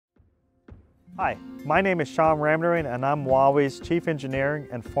Hi, my name is Sean Ramnering and I'm Huawei's Chief Engineering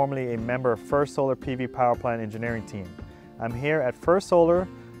and formerly a member of First Solar PV Power Plant Engineering Team. I'm here at First Solar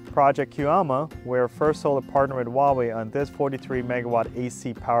Project Kiama, where First Solar partnered with Huawei on this 43 megawatt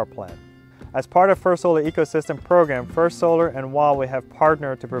AC power plant. As part of First Solar Ecosystem Program, First Solar and Huawei have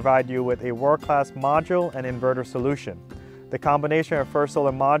partnered to provide you with a world-class module and inverter solution. The combination of First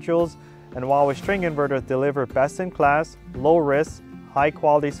Solar modules and Huawei string inverters deliver best-in-class, low-risk,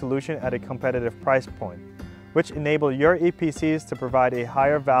 high-quality solution at a competitive price point, which enable your EPCs to provide a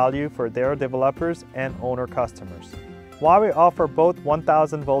higher value for their developers and owner customers. Huawei offer both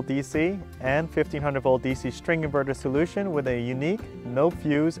 1000 volt DC and 1500 volt DC string inverter solution with a unique, no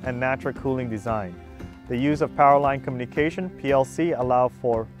fuse and natural cooling design. The use of power line communication, PLC, allow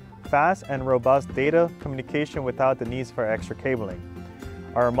for fast and robust data communication without the need for extra cabling.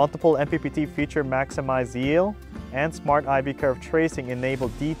 Our multiple MPPT feature maximize yield, and smart IV curve tracing enable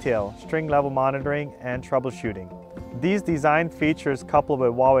detailed string level monitoring and troubleshooting. These design features, coupled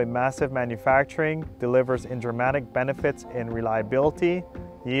with Huawei massive manufacturing, delivers dramatic benefits in reliability,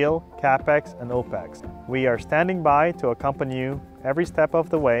 yield, CapEx, and OpEx. We are standing by to accompany you every step of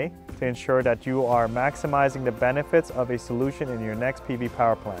the way to ensure that you are maximizing the benefits of a solution in your next PV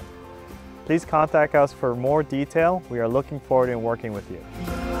power plant. Please contact us for more detail. We are looking forward to working with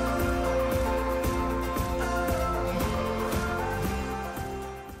you.